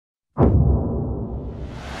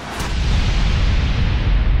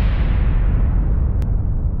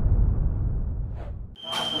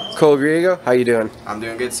Cole Griego, how you doing? I'm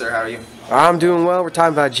doing good, sir. How are you? I'm doing well. We're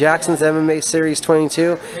talking about Jackson's MMA Series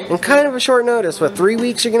 22, and kind of a short notice. What, 3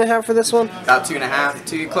 weeks you're going to have for this one? About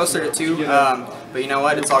 2.5, closer to 2. But you know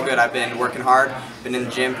what? It's all good. I've been working hard. Been in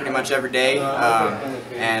the gym pretty much every day.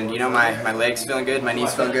 And you know, my leg's feeling good. My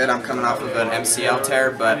knee's feeling good. I'm coming off of an MCL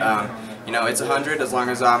tear, but you know, it's 100 as long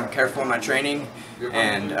as I'm careful in my training.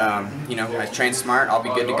 And you know, I train smart. I'll be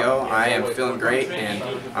good to go. I am feeling great, and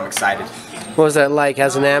I'm excited. What was that like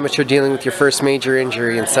as an amateur dealing with your first major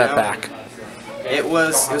injury and setback? It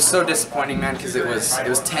was so disappointing, man, because it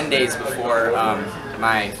was 10 days before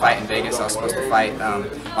my fight in Vegas. I was supposed to fight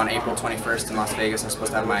on April 21st in Las Vegas. I was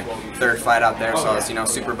supposed to have my third fight out there, so I was, you know,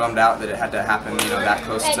 super bummed out that it had to happen, you know, that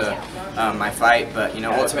close to my fight. But you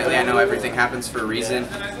know, ultimately, I know everything happens for a reason,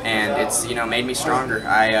 and it's, you know, made me stronger.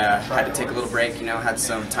 I had to take a little break, you know, had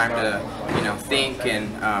some time to, you know, think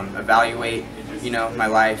and evaluate, you know, my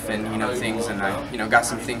life and, you know, things, and I, you know, got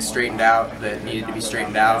some things straightened out that needed to be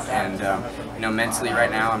straightened out, and you know, mentally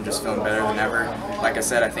right now I'm just feeling better than ever. Like I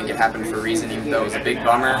said, I think it happened for a reason, even though it was a big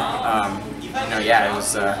bummer. You know, yeah, it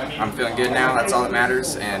was. I'm feeling good now. That's all that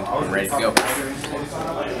matters, and I'm ready to go.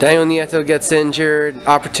 Daniel Nieto gets injured.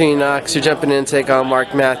 Opportunity knocks. You're jumping in to take on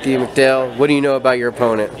Mark Matthew McDill. What do you know about your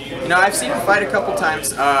opponent? You know, I've seen him fight a couple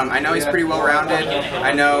times. I know he's pretty well-rounded.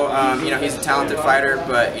 I know, you know, he's a talented fighter,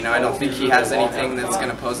 but you know, I don't think he has anything that's going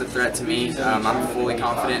to pose a threat to me. I'm fully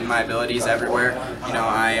confident in my abilities everywhere. You know,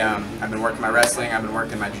 I've been working my wrestling. I've been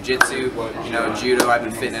working my jiu-jitsu. You know, judo. I've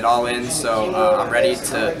been fitting it all in. So I'm ready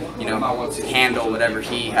to, you know, handle whatever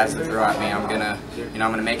he has to throw at me. I'm gonna, you know,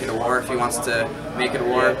 I'm gonna make it a war if he wants to make it a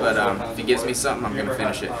war. But if he gives me something, I'm gonna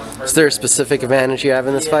finish it. Is there a specific advantage you have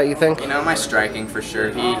in this fight, you think? You know, my striking for sure.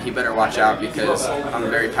 He better watch out because I'm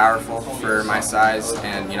very powerful for my size,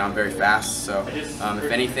 and you know, I'm very fast. So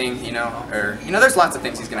if anything, you know, or you know, there's lots of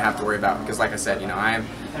things he's gonna have to worry about because, like I said, you know,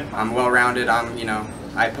 I'm well-rounded. You know,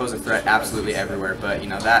 I pose a threat absolutely everywhere. But you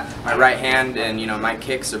know, that my right hand and you know, my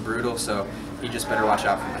kicks are brutal. So he just better watch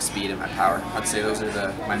out for my speed and my power. I'd say those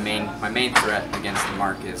are my main threat against the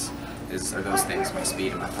Mark are those things, my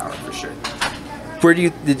speed and my power for sure.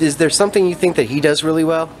 Is there something you think that he does really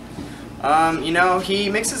well? You know, he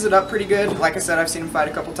mixes it up pretty good. Like I said, I've seen him fight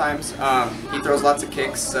a couple times. He throws lots of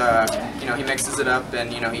kicks. You know, he mixes it up,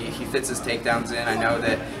 and you know, he fits his takedowns in. I know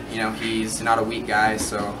that, you know, he's not a weak guy,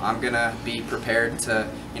 so I'm gonna be prepared to,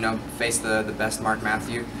 you know, face the best Mark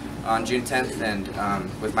Matthew on June 10th, and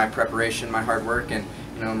with my preparation, my hard work, and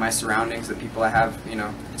you know, my surroundings, the people I have, you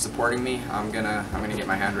know, supporting me, I'm gonna get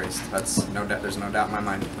my hand raised. That's no doubt. There's no doubt in my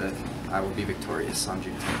mind that I will be victorious on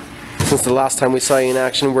June 10th. Since the last time we saw you in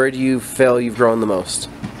action, where do you feel you've grown the most?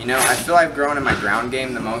 You know, I feel I've grown in my ground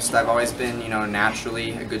game the most. I've always been, you know,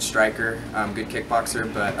 naturally a good striker, good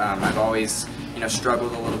kickboxer, but I've always, you know,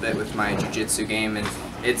 struggled a little bit with my jiu-jitsu game, and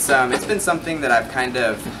it's been something that I've kind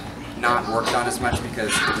of not worked on as much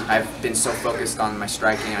because I've been so focused on my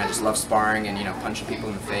striking, and I just love sparring and, you know, punching people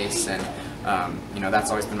in the face, and you know, that's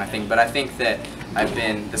always been my thing. But I think that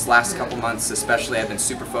this last couple months especially, I've been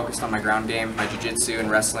super focused on my ground game, my jiu-jitsu and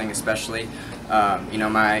wrestling especially. You know,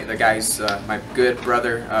 my good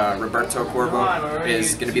brother Roberto Corvo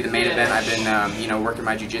is going to be the main event. I've been you know, working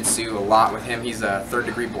my jiu-jitsu a lot with him. He's a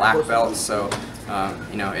third-degree black belt, so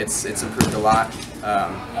you know, it's improved a lot,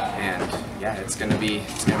 and yeah, it's gonna be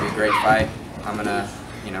a great fight. I'm gonna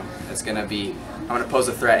pose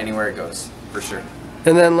a threat anywhere it goes for sure.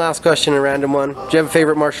 And then last question, a random one. Do you have a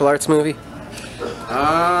favorite martial arts movie?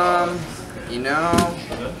 You know,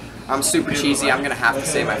 I'm super cheesy. I'm gonna have to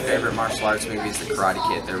say my favorite martial arts movie is The Karate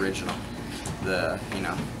Kid, the original, you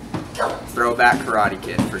know, throwback Karate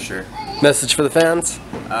Kid for sure. Message for the fans?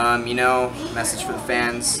 You know, message for the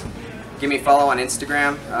fans. Give me a follow on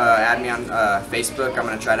Instagram, add me on Facebook. I'm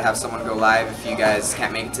going to try to have someone go live. If you guys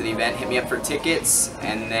can't make it to the event, hit me up for tickets.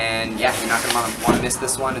 And then, yeah, you're not going to want to miss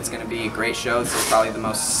this one. It's going to be a great show. This is probably the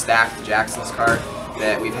most stacked Jackson's card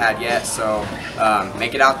that we've had yet. So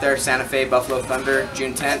make it out there. Santa Fe, Buffalo Thunder,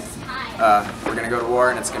 June 10th. We're going to go to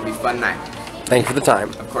war, and it's going to be a fun night. Thank you for the time.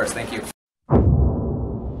 Of course, thank you.